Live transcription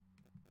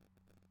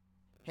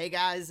Hey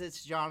guys,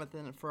 it's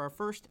Jonathan for our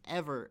first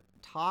ever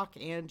Talk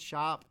and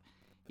Shop.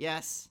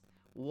 Yes,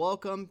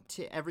 welcome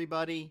to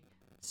everybody.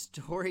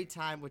 Story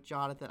time with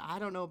Jonathan. I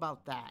don't know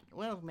about that.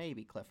 Well,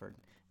 maybe Clifford.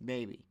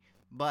 Maybe.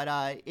 But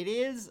it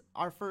is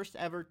our first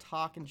ever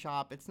Talk and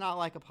Shop. It's not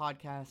like a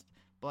podcast,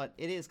 but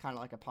it is kind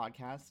of like a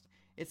podcast.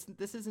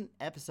 This isn't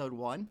episode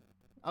 1.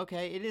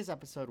 Okay, it is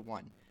episode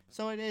 1.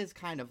 So it is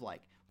kind of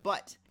like.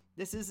 But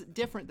this is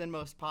different than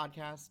most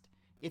podcasts.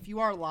 If you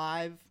are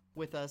live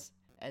with us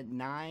at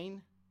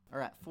 9 or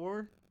at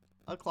 4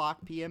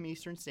 o'clock p.m.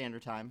 Eastern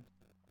Standard Time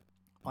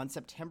on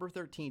September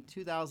 13th,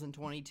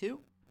 2022,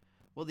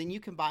 well, then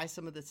you can buy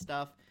some of this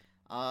stuff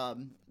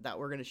that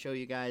we're going to show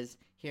you guys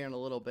here in a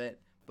little bit.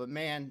 But,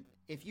 man,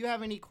 if you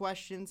have any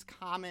questions,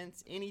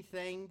 comments,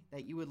 anything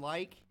that you would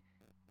like,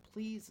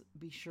 please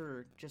be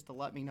sure just to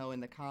let me know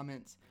in the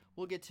comments.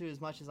 We'll get to as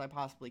much as I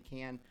possibly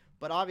can.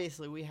 But,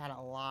 obviously, we had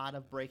a lot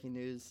of breaking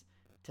news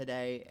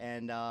today,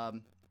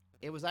 and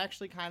it was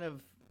actually kind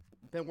of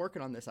been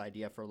working on this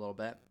idea for a little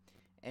bit.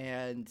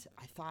 And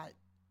I thought,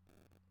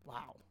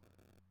 wow,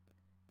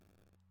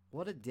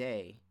 what a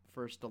day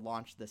for us to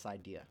launch this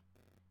idea.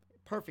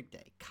 Perfect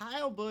day.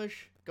 Kyle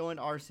Busch going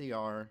to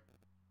RCR.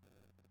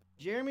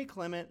 Jeremy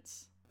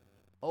Clements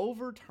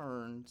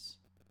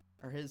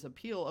his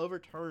appeal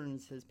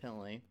overturns his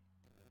penalty.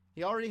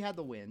 He already had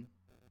the win,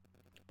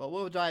 but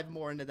we'll dive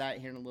more into that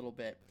here in a little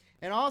bit.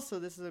 And also,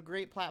 this is a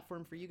great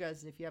platform for you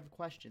guys. If you have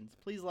questions,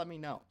 please let me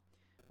know.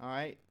 All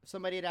right.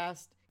 Somebody had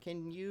asked,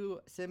 can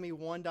you send me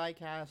one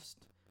diecast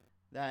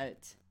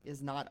that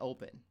is not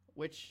open?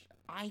 Which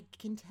I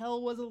can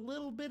tell was a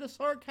little bit of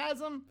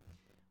sarcasm,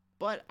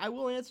 but I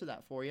will answer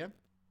that for you.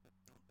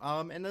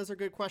 And those are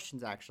good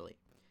questions, actually.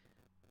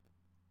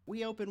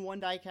 We open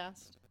one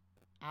diecast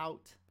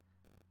out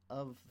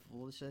of,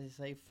 let's just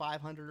say,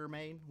 500 are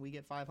made. We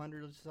get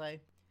 500, let's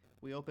say.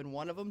 We open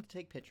one of them to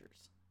take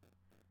pictures.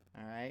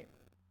 All right?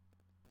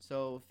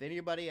 So if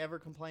anybody ever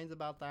complains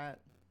about that,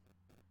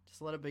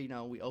 just let it be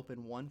known we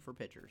open one for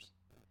pictures.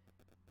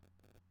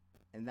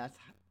 And that's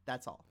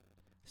all.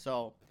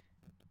 So,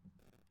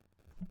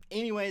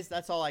 anyways,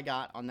 that's all I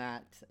got on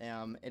that.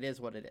 It is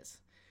what it is.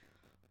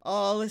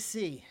 Let's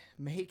see.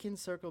 Making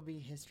Circle B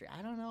history.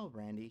 I don't know,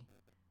 Brandy.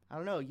 I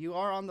don't know. You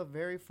are on the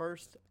very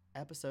first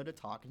episode of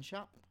Talk and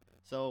Shop.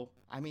 So,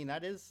 I mean,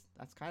 that's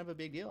kind of a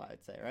big deal,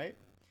 I'd say, right?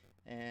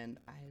 And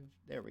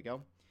there we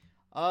go.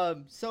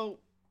 So,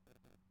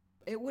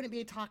 it wouldn't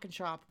be a Talk and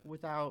Shop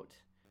without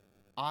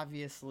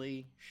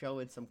obviously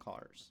showing some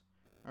cars.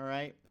 All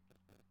right?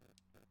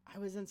 I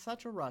was in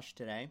such a rush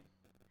today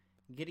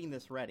getting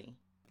this ready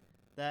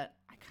that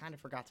I kind of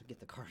forgot to get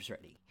the cars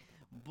ready.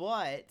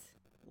 But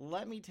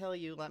let me tell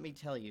you, I'm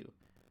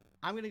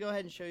going to go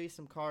ahead and show you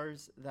some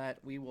cars that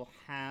we will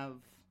have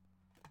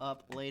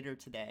up later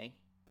today.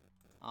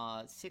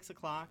 6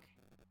 o'clock.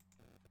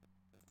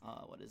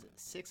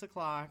 6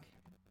 o'clock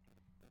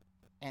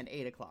and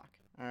 8 o'clock.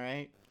 All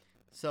right?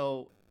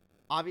 So,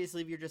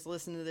 obviously, if you're just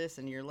listening to this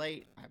and you're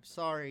late, I'm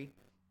sorry.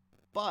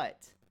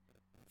 But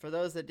for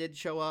those that did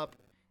show up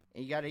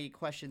and you got any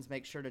questions,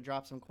 make sure to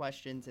drop some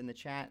questions in the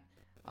chat.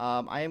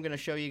 I am going to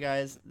show you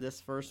guys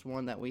this first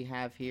one that we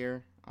have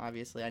here.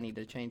 Obviously, I need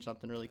to change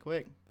something really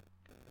quick.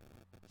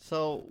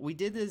 So, we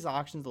did these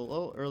auctions a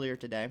little earlier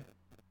today.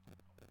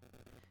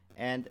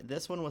 And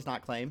this one was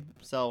not claimed.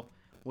 So,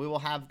 we will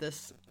have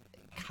this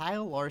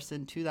Kyle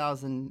Larson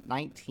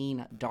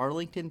 2019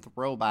 Darlington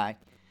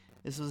throwback.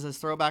 This was his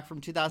throwback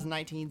from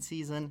 2019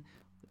 season.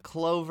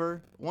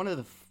 Clover, one of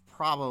the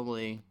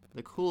probably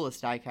the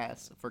coolest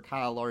diecasts for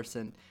Kyle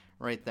Larson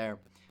right there.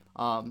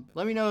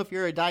 Let me know if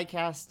you're a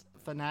diecast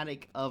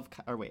fanatic of...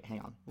 Or wait, hang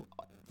on.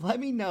 Let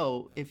me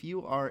know if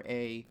you are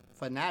a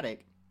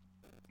fanatic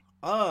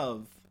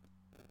of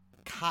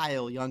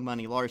Kyle Young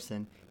Money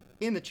Larson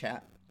in the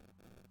chat.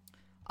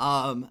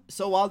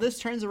 So while this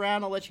turns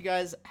around, I'll let you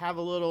guys have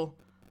a little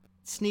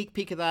sneak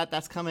peek of that.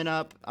 That's coming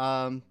up.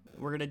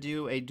 We're going to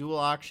do a dual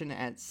auction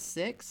at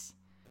 6.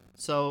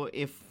 So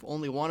if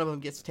only one of them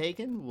gets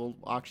taken, we'll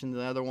auction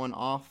the other one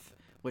off,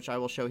 which I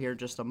will show here in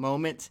just a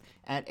moment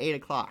at 8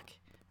 o'clock.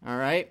 All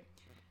right.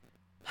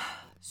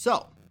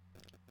 So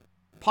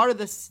part of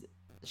this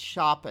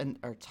shop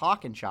or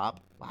Talk and Shop.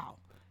 Wow.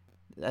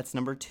 That's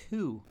number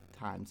 2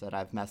 times that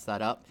I've messed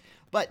that up.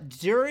 But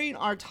during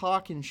our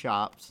Talk and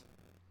Shops,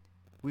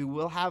 we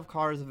will have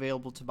cars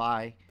available to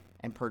buy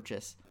and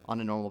purchase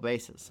on a normal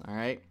basis. All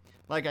right.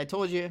 Like I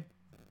told you,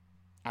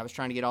 I was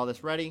trying to get all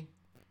this ready.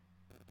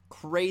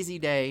 Crazy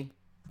day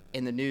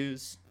in the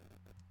news.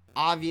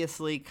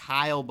 Obviously,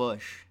 Kyle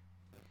Busch.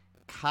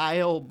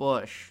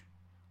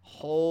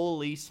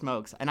 Holy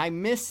smokes. And I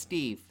miss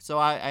Steve. So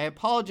I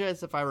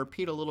apologize if I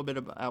repeat a little bit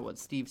about what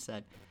Steve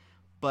said.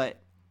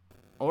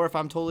 Or if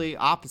I'm totally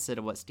opposite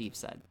of what Steve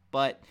said.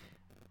 But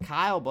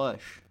Kyle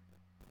Busch.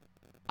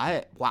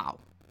 Wow.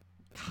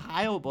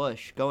 Kyle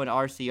Busch going to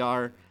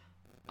RCR.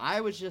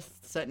 I was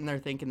just sitting there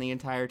thinking the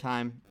entire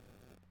time,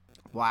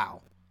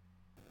 wow.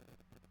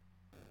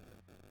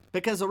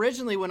 Because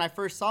originally when I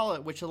first saw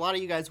it, which a lot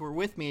of you guys were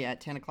with me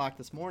at 10 o'clock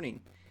this morning,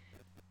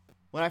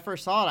 when I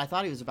first saw it, I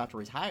thought he was about to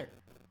retire.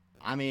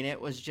 I mean, it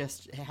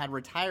had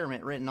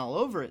retirement written all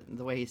over it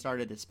the way he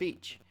started his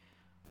speech.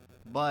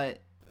 But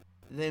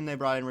then they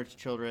brought in Richard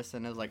Childress,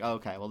 and it was like,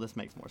 okay, well, this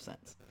makes more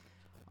sense.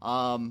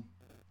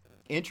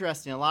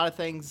 Interesting. A lot of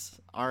things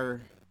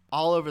are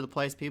all over the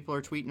place. People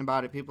are tweeting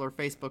about it. People are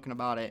Facebooking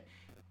about it.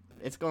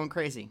 It's going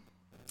crazy.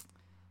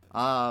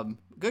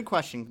 Good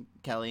question,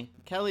 Kelly.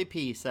 Kelly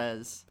P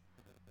says,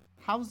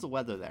 how's the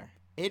weather there?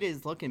 It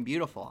is looking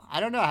beautiful. I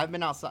don't know. I haven't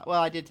been outside.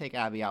 Well, I did take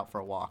Abby out for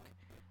a walk.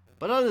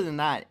 But other than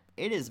that,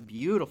 it is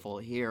beautiful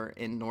here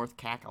in North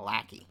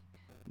Kakalaki.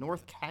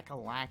 North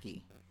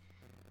Kakalaki.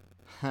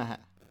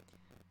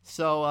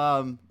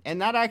 So,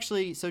 and that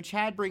actually, so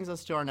Chad brings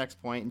us to our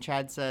next point, and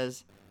Chad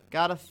says,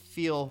 got a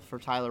feel for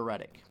Tyler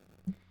Reddick.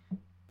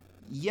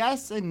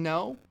 Yes and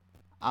no.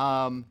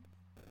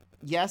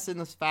 Yes, in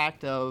this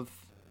fact of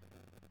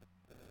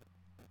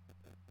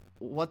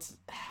what's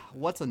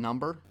a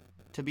number,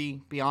 to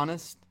be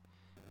honest.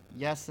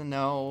 Yes and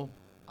no.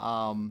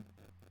 No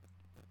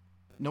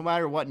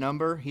matter what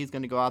number, he's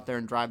going to go out there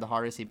and drive the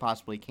hardest he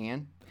possibly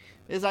can.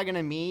 Is that going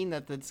to mean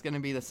that it's going to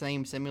be the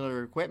same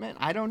similar equipment?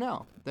 I don't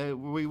know.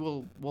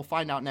 We'll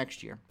find out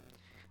next year.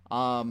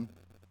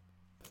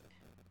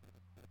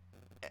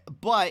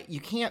 But you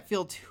can't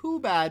feel too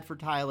bad for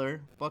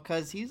Tyler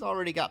because he's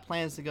already got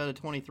plans to go to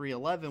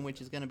 2311,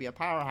 which is going to be a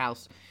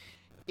powerhouse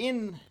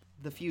in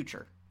the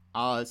future.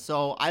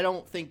 So I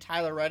don't think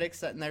Tyler Reddick's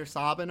sitting there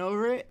sobbing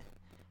over it.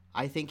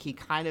 I think he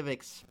kind of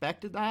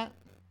expected that.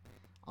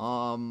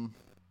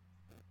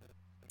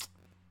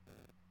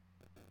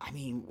 I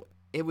mean,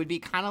 it would be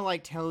kind of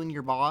like telling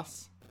your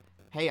boss,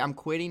 hey, I'm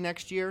quitting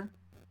next year,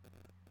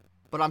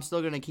 but I'm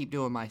still going to keep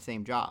doing my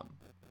same job.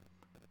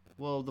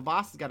 Well, the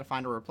boss has got to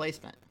find a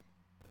replacement.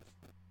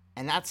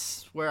 And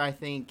that's where I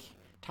think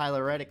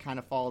Tyler Reddick kind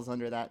of falls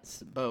under that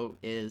boat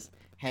is,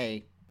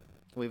 hey,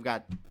 we've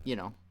got,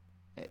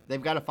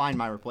 they've got to find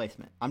my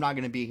replacement. I'm not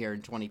going to be here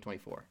in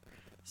 2024.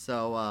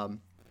 So,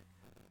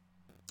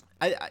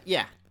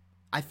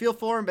 I feel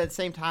for him, but at the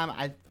same time,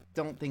 I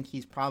don't think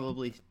he's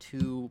probably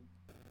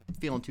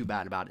feeling too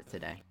bad about it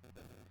today.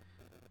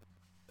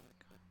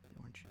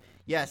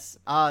 Yes.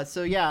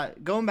 So yeah,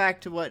 going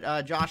back to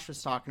what Josh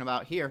was talking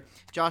about here.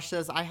 Josh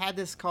says, I had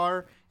this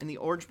car in the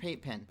orange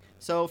paint pen.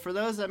 So for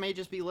those that may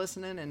just be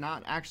listening and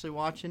not actually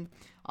watching,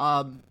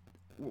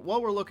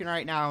 what we're looking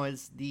right now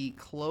is the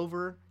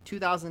Clover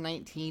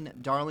 2019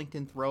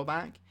 Darlington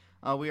Throwback.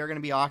 We are going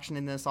to be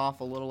auctioning this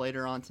off a little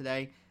later on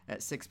today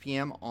at 6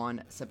 p.m.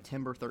 on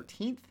September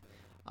 13th.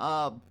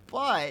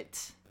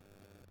 But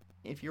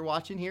if you're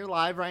watching here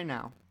live right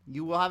now,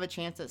 you will have a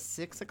chance at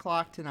 6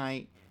 o'clock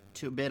tonight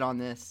to bid on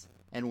this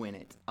and win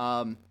it.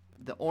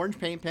 The orange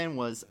paint pen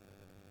was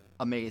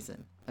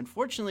amazing.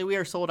 Unfortunately, we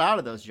are sold out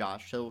of those,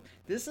 Josh. So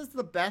this is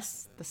the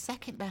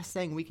second best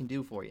thing we can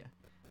do for you.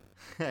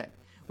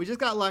 We just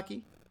got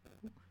lucky.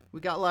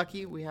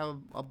 We have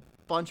a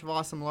bunch of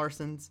awesome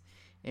Larsons.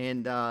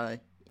 And,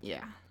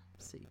 yeah.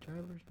 Let's see.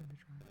 Drivers.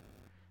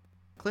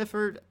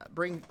 Clifford,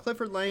 bring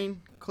Clifford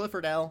Lane,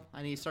 Clifford L.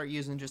 I need to start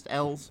using just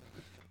L's.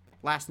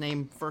 Last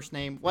name, first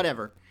name,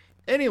 whatever.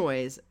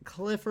 Anyways,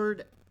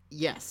 Clifford,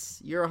 yes,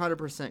 you're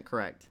 100%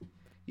 correct.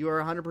 You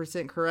are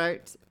 100%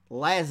 correct.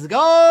 Let's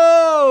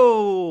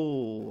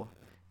go!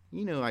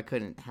 You knew I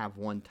couldn't have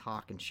one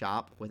talking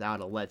shop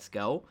without a let's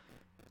go.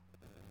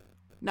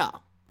 No,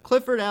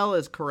 Clifford L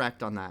is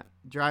correct on that.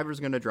 Driver's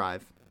going to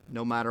drive,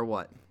 no matter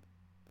what.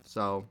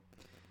 So,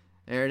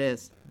 there it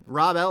is.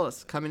 Rob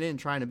Ellis coming in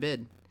trying to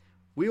bid.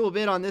 We will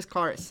bid on this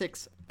car at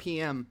 6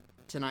 p.m.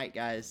 tonight,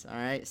 guys. All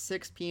right,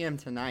 6 p.m.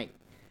 tonight.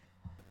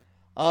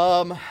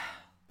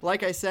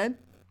 Like I said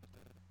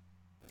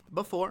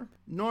before,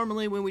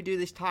 normally when we do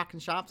these talking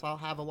shops, I'll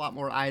have a lot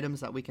more items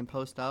that we can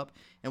post up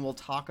and we'll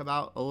talk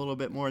about a little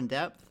bit more in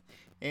depth.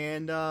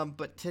 And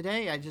but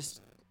today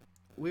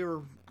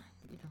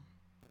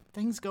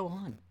things go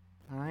on.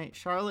 All right,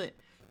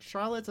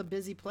 Charlotte's a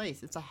busy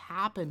place. It's a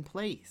happen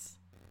place.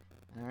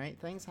 All right,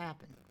 things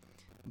happen.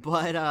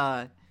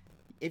 But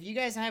if you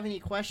guys have any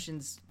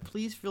questions,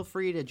 please feel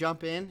free to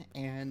jump in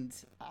and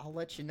I'll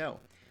let you know.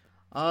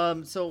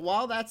 So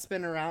while that's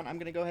been around, I'm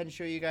going to go ahead and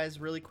show you guys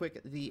really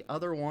quick the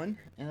other one.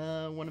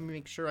 I want to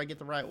make sure I get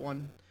the right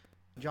one.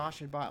 Josh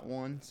had bought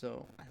one,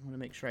 so I want to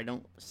make sure I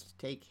don't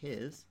take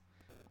his.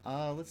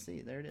 Let's see.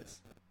 There it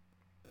is.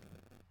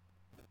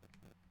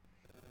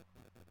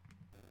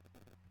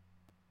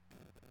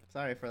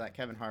 Sorry for that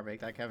Kevin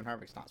Harvick. That Kevin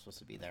Harvick's not supposed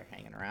to be there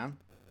hanging around.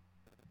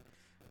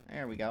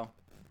 There we go.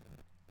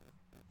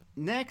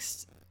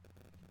 Next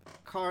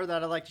car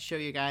that I'd like to show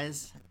you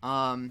guys,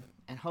 and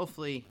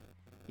hopefully,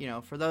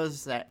 for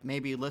those that may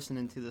be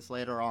listening to this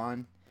later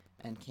on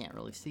and can't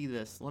really see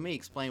this, let me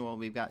explain what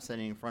we've got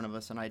sitting in front of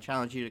us, and I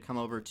challenge you to come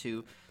over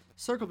to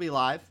Circle B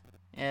Live,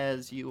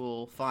 as you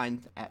will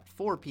find at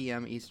 4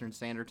 p.m. Eastern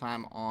Standard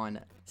Time on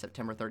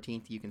September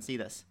 13th. You can see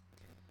this.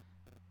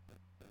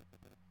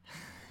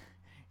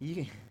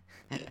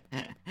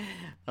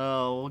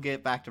 Oh, we'll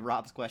get back to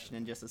Rob's question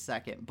in just a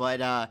second.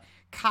 But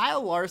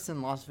Kyle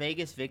Larson, Las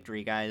Vegas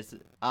victory, guys.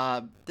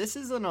 This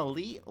is an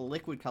elite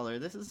liquid color.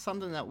 This is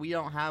something that we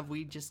don't have.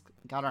 We just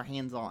got our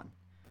hands on.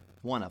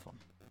 One of them.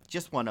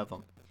 Just one of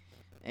them.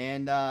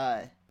 And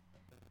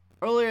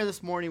earlier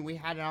this morning, we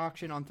had an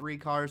auction on 3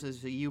 cars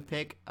as a U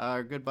pick.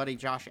 Our good buddy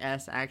Josh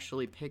S.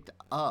 actually picked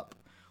up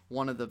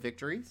one of the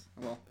victories.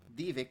 Well,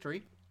 the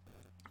victory.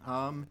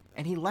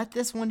 And he let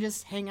this one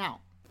just hang out.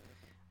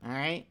 All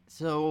right,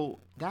 so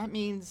that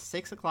means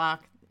 6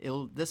 o'clock.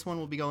 This one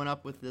will be going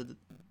up with the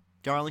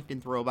Darlington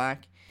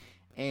throwback.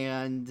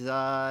 And,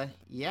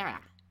 yeah,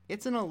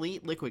 it's an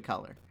elite liquid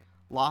color.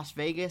 Las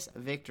Vegas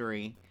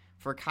victory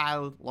for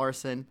Kyle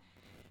Larson.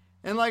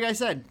 And like I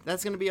said,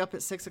 that's going to be up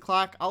at 6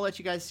 o'clock. I'll let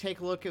you guys take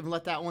a look and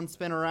let that one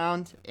spin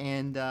around.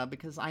 And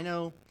because I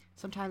know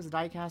sometimes the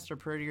diecasts are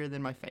prettier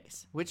than my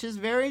face, which is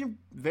very,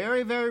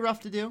 very, very rough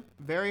to do.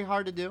 Very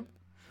hard to do.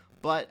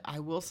 But I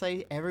will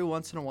say every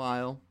once in a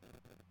while,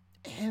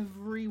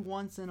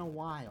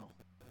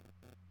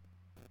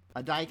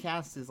 a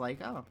diecast is like,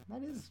 oh,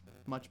 that is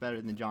much better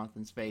than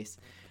Jonathan's face.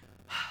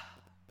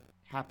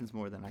 Happens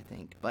more than I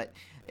think. But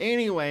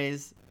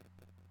anyways,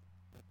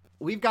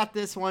 we've got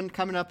this one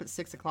coming up at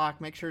 6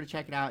 o'clock. Make sure to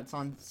check it out. It's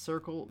on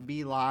Circle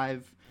B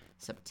Live,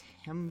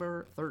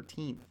 September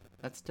 13th.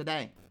 That's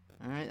today.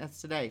 All right,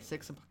 that's today,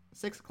 6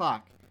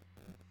 o'clock.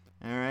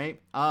 All right.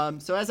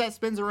 So as that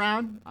spins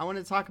around, I want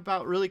to talk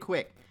about really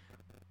quick.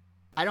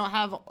 I don't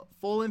have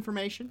full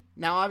information.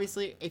 Now,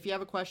 obviously, if you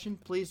have a question,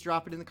 please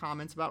drop it in the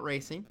comments about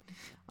racing.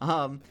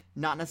 Not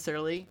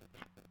necessarily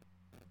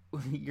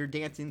your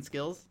dancing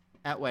skills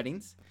at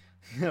weddings.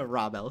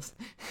 Rob Ellis.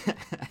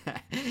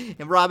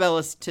 And Rob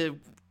Ellis, to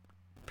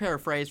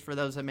paraphrase for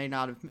those that may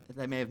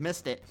have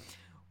missed it.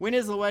 When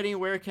is the wedding?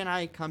 Where can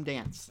I come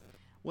dance?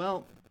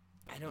 Well,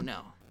 I don't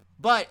know.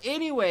 But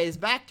anyways,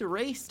 back to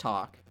race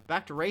talk.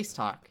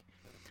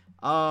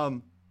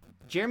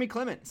 Jeremy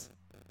Clements.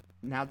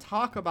 Now,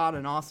 talk about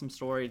an awesome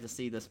story to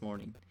see this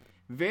morning.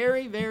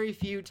 Very, very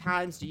few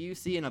times do you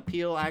see an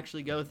appeal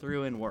actually go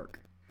through and work.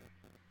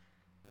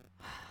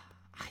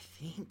 I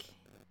think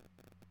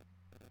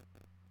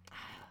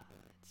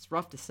it's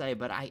rough to say,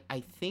 but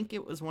I think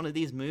it was one of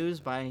these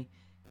moves by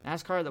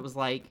NASCAR that was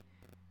like,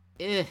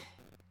 we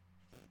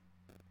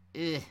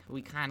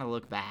kind of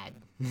look bad.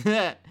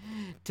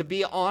 To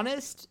be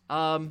honest,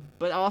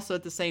 but also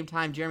at the same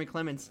time, Jeremy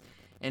Clements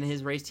and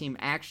his race team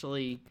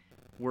actually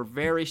were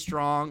very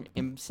strong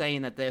in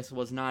saying that this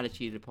was not a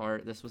cheated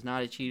part. This was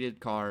not a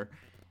cheated car.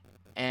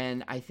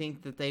 And I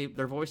think that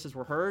their voices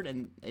were heard,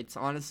 and it's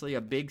honestly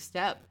a big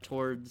step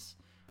towards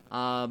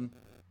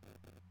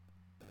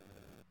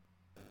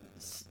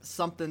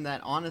something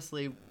that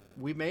honestly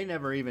we may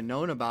never even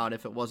known about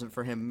if it wasn't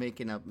for him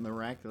making a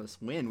miraculous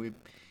win.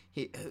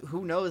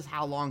 Who knows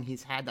how long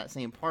he's had that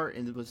same part,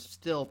 and it was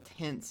still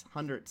tenths,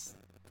 hundredths,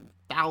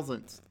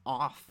 thousandths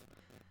off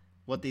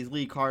what these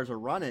lead cars are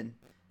running.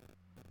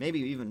 Maybe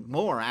even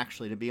more,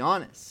 actually, to be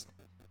honest.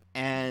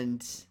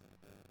 And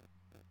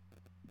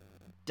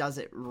does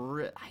it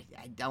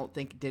I don't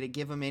think, did it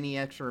give him any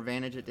extra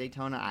advantage at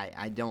Daytona?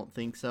 I don't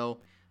think so.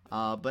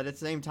 But at the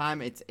same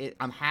time,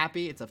 I'm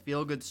happy. It's a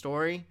feel-good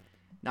story.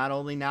 Not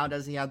only now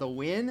does he have the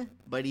win,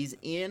 but he's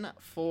in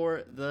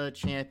for the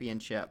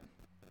championship.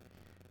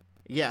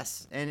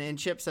 Yes, and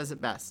Chip says it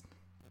best.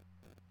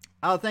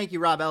 Oh, thank you,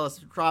 Rob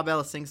Ellis. Rob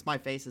Ellis thinks my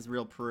face is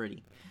real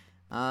pretty.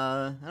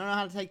 I don't know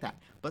how to take that,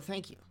 but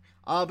thank you.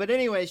 But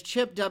anyways,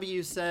 Chip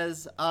W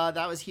says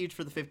that was huge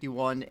for the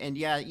 51, and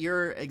yeah,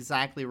 you're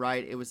exactly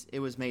right. It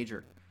was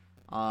major.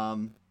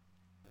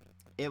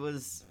 It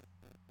was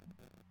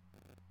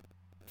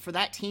for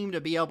that team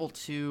to be able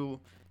to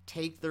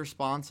take their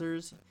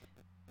sponsors.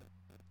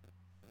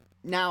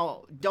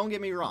 Now, don't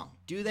get me wrong.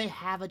 Do they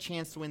have a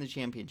chance to win the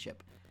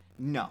championship?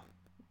 No.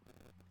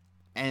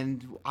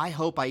 And I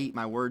hope I eat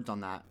my words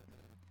on that.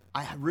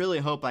 I really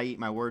hope I eat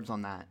my words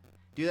on that.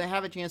 Do they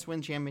have a chance to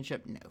win the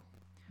championship? No.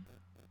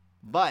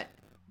 But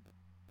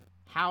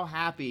how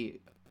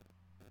happy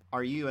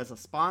are you as a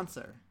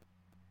sponsor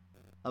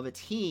of a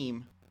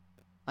team,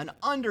 an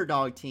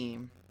underdog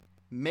team,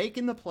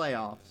 making the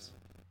playoffs?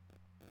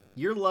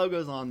 Your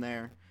logo's on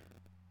there.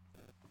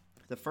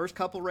 The first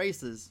couple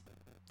races,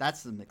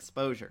 that's some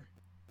exposure.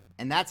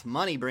 And that's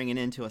money bringing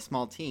into a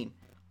small team.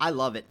 I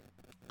love it.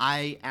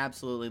 I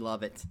absolutely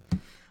love it.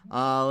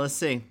 Let's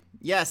see.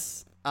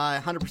 Yes,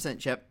 100%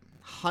 Chip.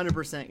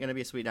 100% going to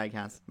be a sweet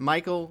diecast.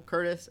 Michael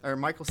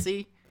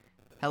C.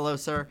 Hello,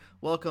 sir.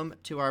 Welcome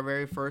to our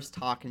very first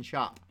Talk and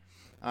Shop.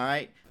 All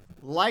right.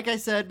 Like I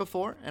said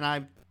before, and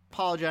I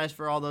apologize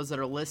for all those that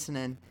are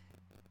listening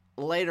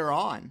later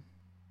on,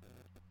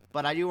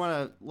 but I do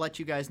want to let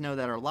you guys know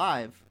that are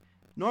live.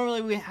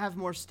 Normally, we have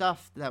more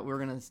stuff that we're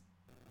going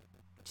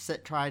to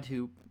try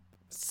to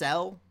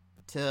sell,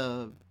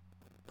 to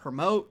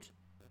promote,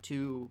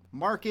 to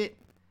market,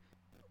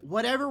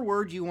 whatever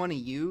word you want to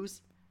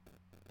use,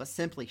 but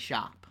simply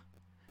shop.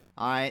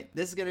 All right,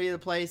 this is going to be the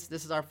place.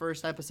 This is our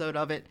first episode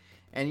of it.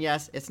 And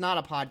yes, it's not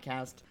a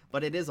podcast,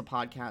 but it is a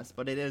podcast,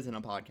 but it isn't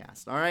a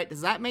podcast. All right,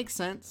 does that make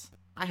sense?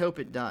 I hope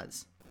it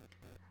does.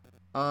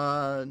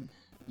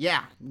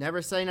 Yeah,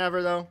 never say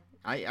never, though.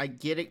 I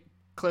get it,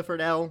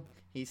 Clifford L.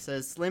 He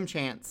says, slim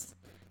chance.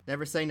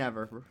 Never say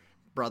never,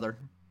 brother.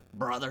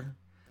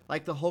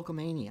 Like the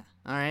Hulkamania,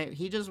 all right?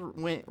 He just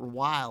went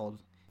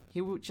wild.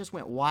 He just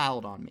went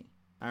wild on me,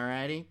 all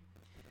righty?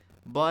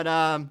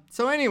 But,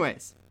 so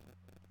anyways,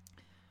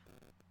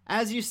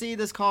 as you see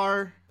this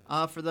car,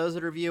 for those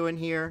that are viewing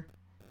here,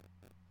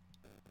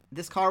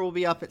 this car will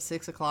be up at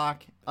 6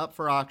 o'clock, up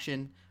for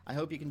auction. I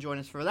hope you can join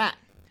us for that.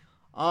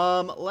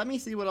 Let me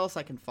see what else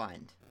I can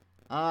find.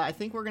 I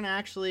think we're going to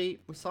actually,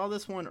 we saw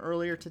this one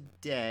earlier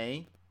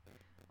today.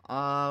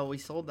 We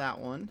sold that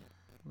one.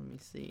 Let me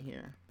see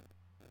here.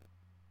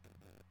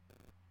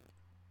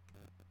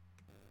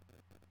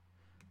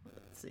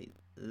 Let's see.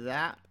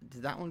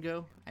 Did that one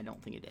go? I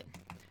don't think it did.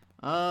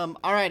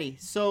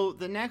 Alrighty. So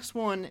the next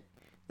one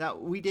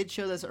that we did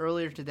show this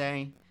earlier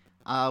today,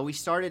 we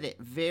started it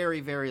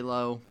very, very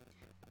low.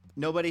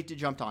 Nobody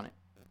jumped on it.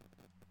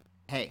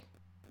 Hey,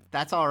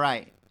 that's all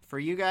right. For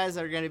you guys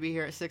that are going to be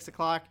here at 6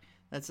 o'clock,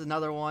 that's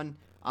another one.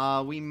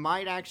 We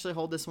might actually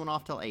hold this one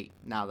off till 8,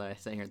 now that I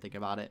sit here and think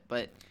about it.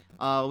 But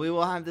we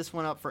will have this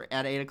one up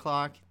at 8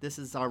 o'clock. This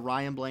is our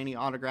Ryan Blaney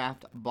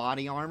autographed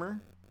body armor.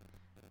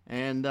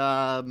 And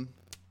talk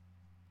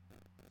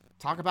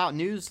about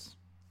news.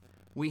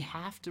 We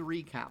have to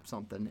recap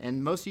something.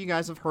 And most of you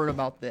guys have heard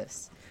about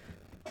this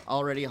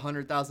already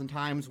 100,000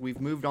 times.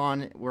 We've moved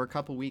on. We're a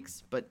couple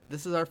weeks. But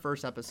this is our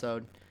first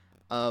episode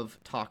of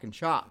Talkin'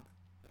 Shop.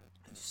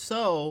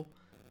 So,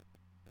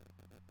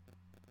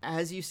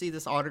 as you see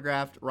this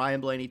autographed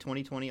Ryan Blaney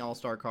 2020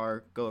 All-Star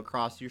car go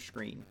across your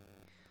screen,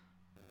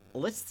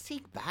 let's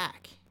take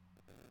back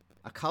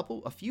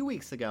a few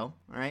weeks ago,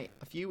 all right?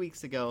 A few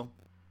weeks ago,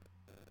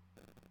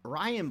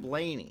 Ryan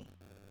Blaney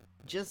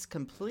just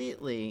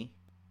completely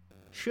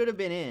should have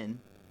been in,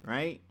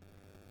 right?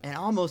 And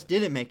almost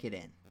didn't make it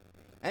in.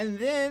 And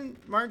then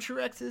Martin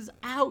Truex is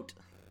out.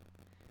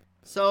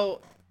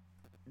 So,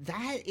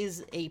 that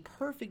is a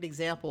perfect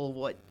example of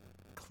what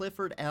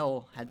Clifford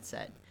L. had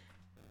said.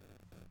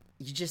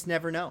 You just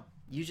never know.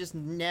 You just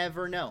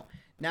never know.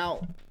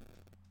 Now,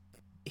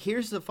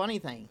 here's the funny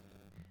thing.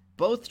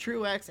 Both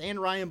Truex and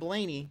Ryan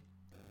Blaney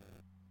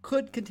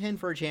could contend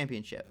for a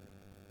championship.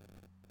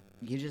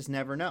 You just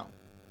never know.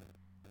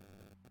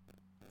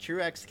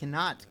 Truex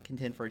cannot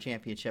contend for a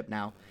championship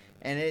now.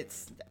 And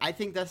I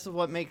think that's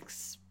what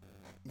makes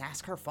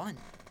NASCAR fun.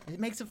 It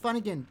makes it fun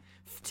again.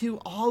 To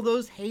all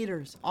those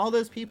haters, all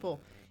those people.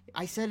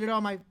 I said it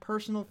on my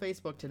personal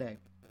Facebook today.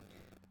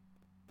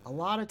 A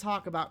lot of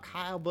talk about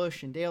Kyle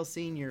Busch and Dale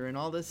Sr. and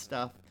all this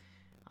stuff.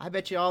 I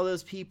bet you all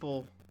those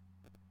people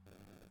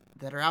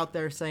that are out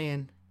there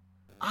saying,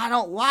 I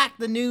don't like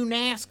the new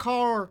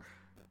NASCAR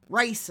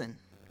racing.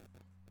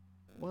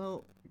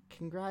 Well,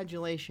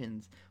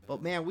 congratulations.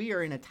 But man, we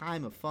are in a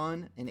time of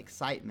fun and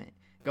excitement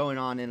going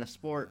on in a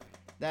sport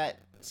that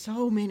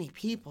so many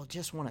people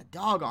just want to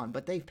dog on,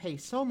 but they pay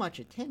so much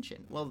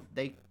attention. Well,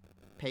 they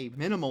pay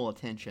minimal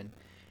attention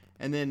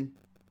and then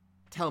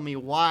tell me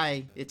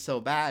why it's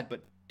so bad,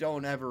 but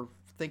don't ever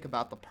think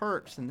about the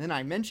perks. And then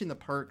I mention the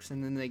perks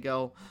and then they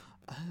go,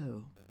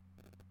 oh,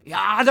 yeah,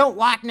 I don't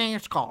like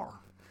NASCAR.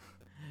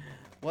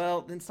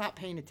 Well, then stop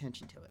paying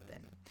attention to it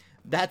then.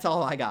 That's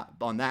all I got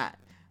on that.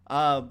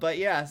 But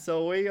yeah,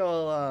 so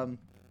we'll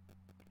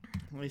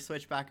let me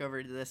switch back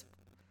over to this.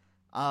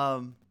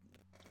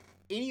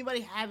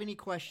 Anybody have any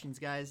questions,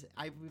 guys?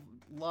 I would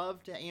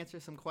love to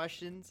answer some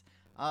questions.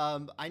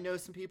 I know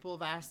some people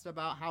have asked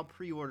about how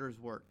pre-orders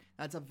work.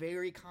 That's a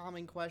very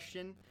common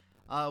question.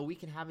 We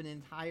can have an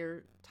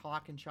entire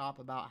talk and shop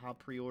about how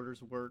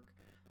pre-orders work.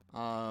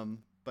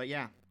 But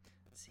yeah.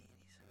 Let's see,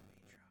 these are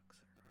trucks or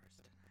cars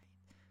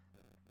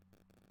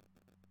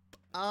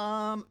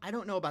tonight. I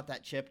don't know about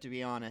that, Chip, to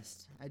be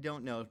honest. I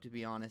don't know, to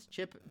be honest.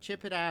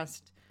 Chip had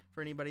asked,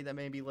 for anybody that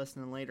may be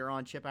listening later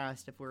on, Chip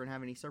asked if we're going to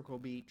have any Circle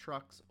B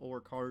trucks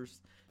or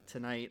cars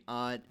tonight.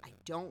 I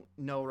don't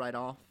know right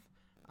off.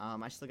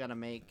 I still got to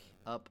make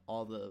up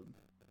all the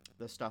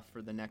stuff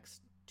for the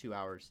next 2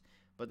 hours.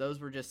 But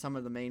those were just some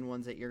of the main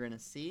ones that you're going to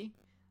see.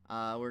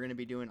 We're going to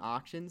be doing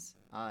auctions.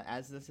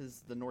 As this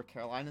is the North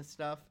Carolina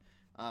stuff,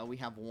 we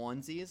have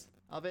onesies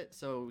of it.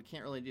 So we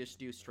can't really just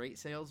do straight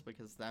sales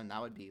because then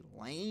that would be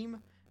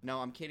lame. No,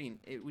 I'm kidding.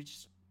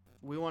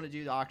 We want to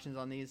do the auctions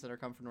on these that are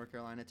coming from North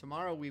Carolina.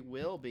 Tomorrow we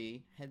will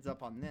be, heads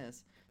up on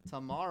this,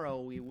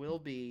 tomorrow we will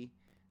be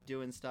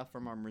doing stuff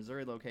from our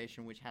Missouri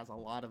location, which has a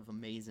lot of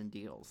amazing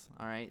deals.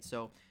 All right,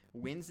 so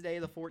Wednesday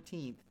the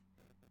 14th,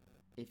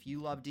 if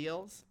you love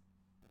deals,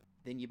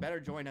 then you better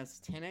join us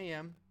 10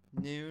 a.m.,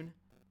 noon,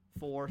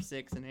 4,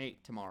 6, and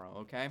 8 tomorrow,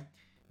 okay?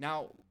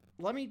 Now,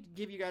 let me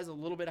give you guys a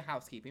little bit of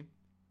housekeeping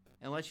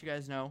and let you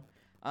guys know.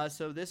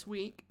 So this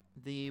week,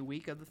 the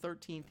week of the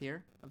 13th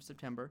here of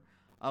September,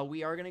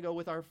 we are going to go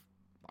with our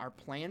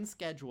planned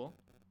schedule,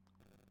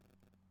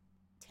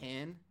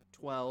 10,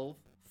 12,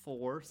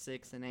 4,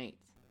 6, and 8.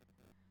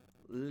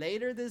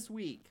 later this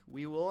week,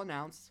 we will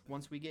announce,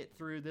 once we get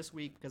through this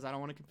week, because I don't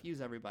want to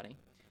confuse everybody.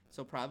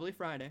 So probably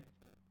Friday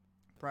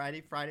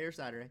or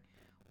Saturday,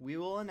 we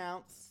will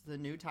announce the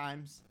new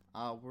times.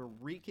 We're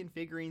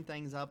reconfiguring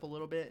things up a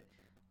little bit,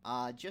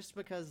 just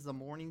because the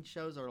morning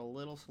shows are a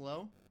little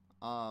slow.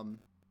 And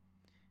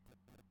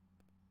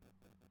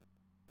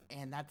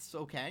that's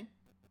okay.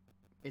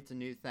 It's a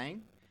new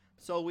thing.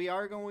 So we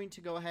are going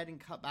to go ahead and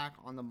cut back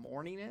on the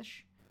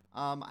morning-ish.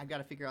 I've got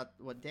to figure out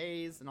what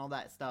days and all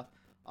that stuff.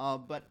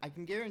 But I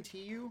can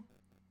guarantee you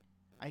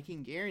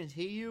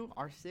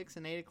our 6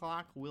 and 8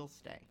 o'clock will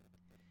stay.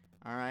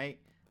 All right.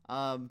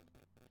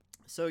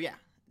 So yeah,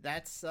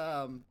 that's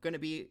going to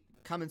be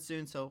coming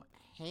soon. So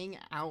hang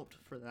out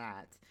for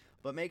that.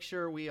 But make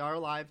sure we are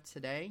live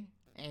today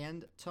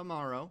and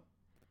tomorrow.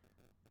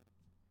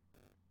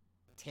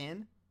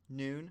 10,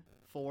 noon,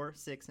 4,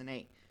 6, and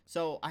 8.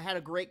 So I had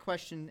a great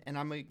question, and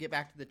I'm going to get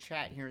back to the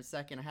chat here in a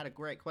second. I had a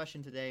great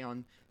question today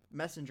on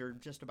Messenger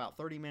just about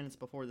 30 minutes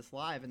before this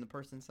live, and the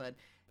person said,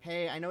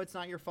 hey, I know it's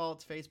not your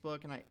fault, it's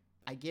Facebook, and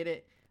I get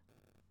it.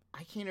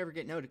 I can't ever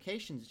get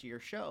notifications to your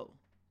show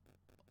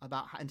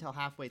until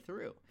halfway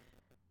through.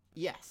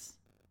 Yes,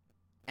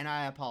 and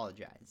I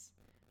apologize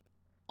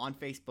on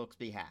Facebook's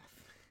behalf.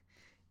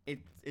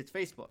 It's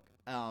Facebook.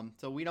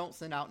 So we don't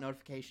send out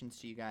notifications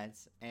to you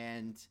guys,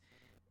 and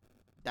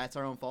that's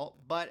our own fault.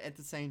 But at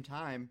the same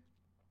time,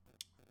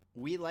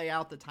 we lay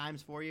out the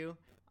times for you.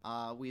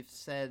 We've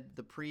said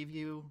the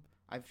preview.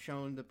 I've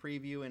shown the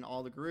preview in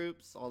all the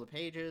groups, all the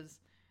pages,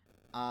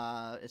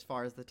 as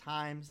far as the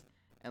times.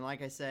 And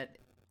like I said,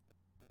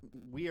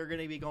 we are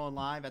going to be going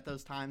live at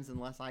those times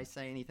unless I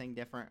say anything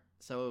different.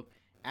 So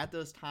at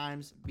those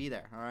times, be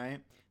there, all right?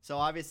 So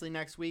obviously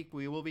next week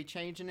we will be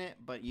changing it,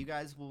 but you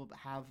guys will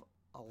have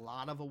a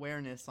lot of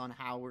awareness on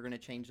how we're going to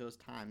change those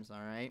times,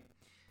 all right?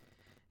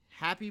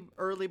 Happy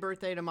early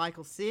birthday to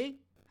Michael C.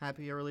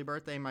 Happy early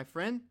birthday, my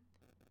friend.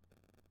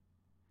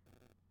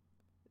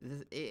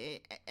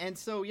 And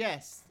so,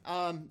 yes,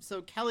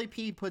 so Kelly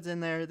P puts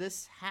in there,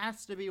 this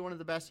has to be one of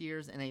the best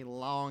years in a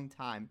long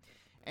time.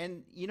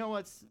 And you know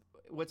what's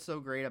so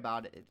great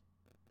about it,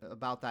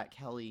 about that,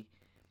 Kelly,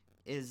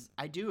 is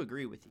I do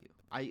agree with you.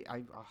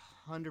 I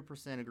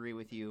 100% agree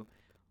with you.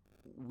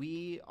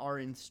 We are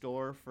in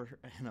store for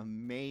an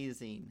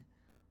amazing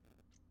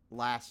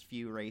last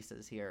few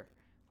races here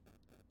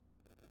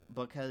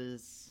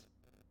because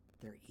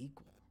they're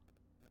equal.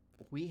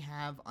 We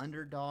have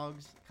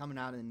underdogs coming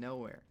out of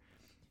nowhere.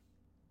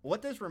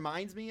 What this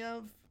reminds me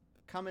of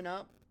coming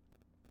up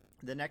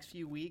the next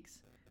few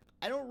weeks,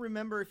 I don't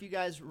remember if you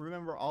guys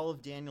remember all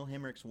of Daniel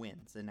Hemrick's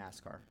wins in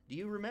NASCAR. Do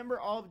you remember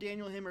all of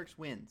Daniel Hemrick's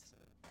wins?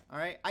 All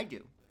right, I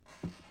do.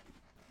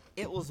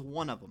 It was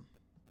one of them.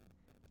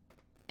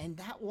 And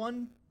that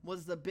one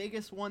was the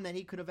biggest one that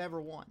he could have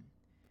ever won.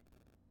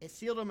 It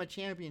sealed him a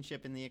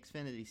championship in the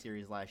Xfinity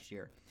Series last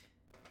year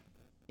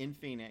in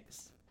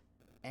Phoenix.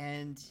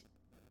 And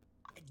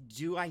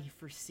do I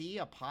foresee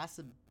a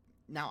possible...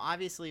 Now,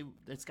 obviously,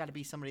 it's got to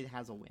be somebody that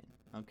has a win,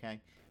 okay?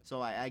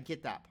 So I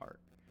get that part.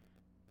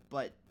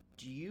 But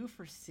do you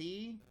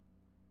foresee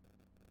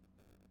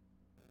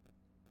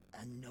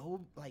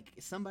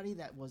somebody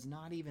that was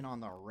not even on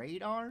the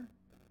radar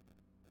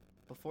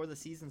before the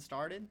season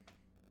started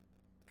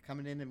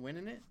coming in and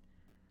winning it?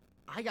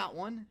 I got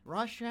one,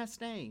 Ross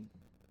Chastain.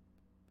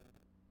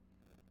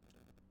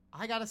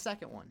 I got a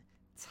second one,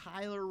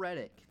 Tyler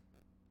Reddick.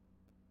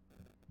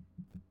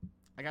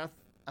 I got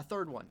a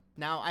third one.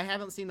 Now, I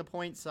haven't seen the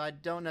points, so I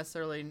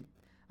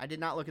did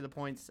not look at the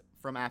points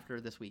from after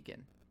this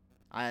weekend.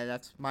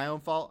 That's my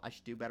own fault. I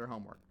should do better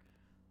homework.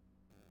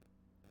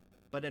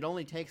 But it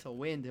only takes a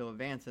win to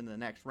advance into the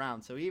next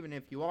round. So even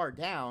if you are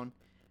down,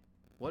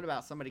 what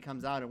about somebody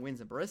comes out and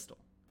wins at Bristol?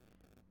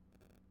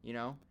 You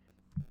know?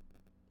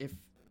 If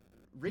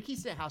Ricky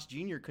Stenhouse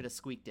Jr. could have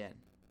squeaked in,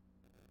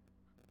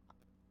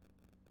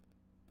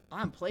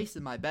 I'm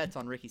placing my bets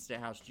on Ricky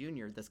Stenhouse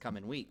Jr. this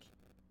coming week.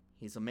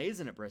 He's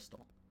amazing at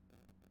Bristol.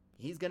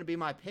 He's going to be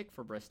my pick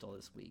for Bristol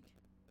this week.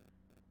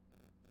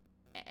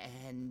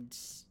 And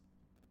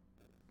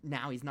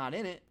now he's not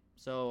in it,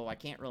 so I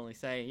can't really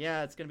say,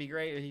 yeah, it's going to be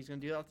great, he's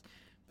going to do that.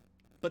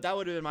 But that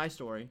would have been my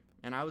story,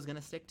 and I was going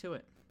to stick to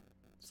it.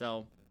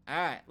 So, all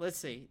right, let's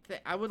see.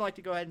 I would like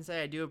to go ahead and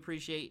say I do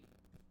appreciate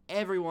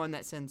everyone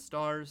that sends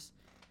stars.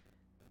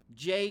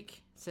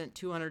 Jake sent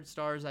 200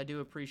 stars. I do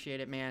appreciate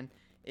it, man.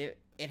 It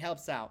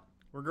helps out.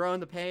 We're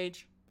growing the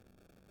page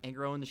and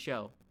growing the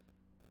show.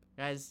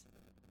 Guys,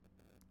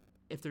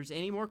 if there's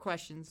any more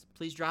questions,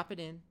 please drop it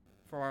in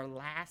for our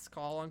last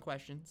call on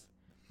questions.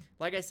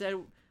 Like I said,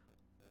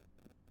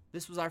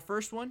 this was our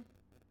first one.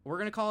 We're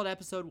going to call it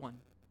episode 1.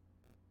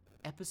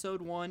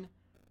 Episode 1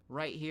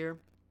 right here.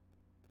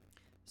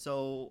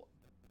 So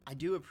I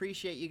do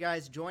appreciate you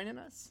guys joining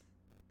us.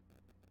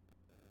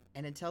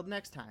 And until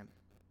next time,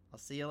 I'll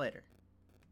see you later.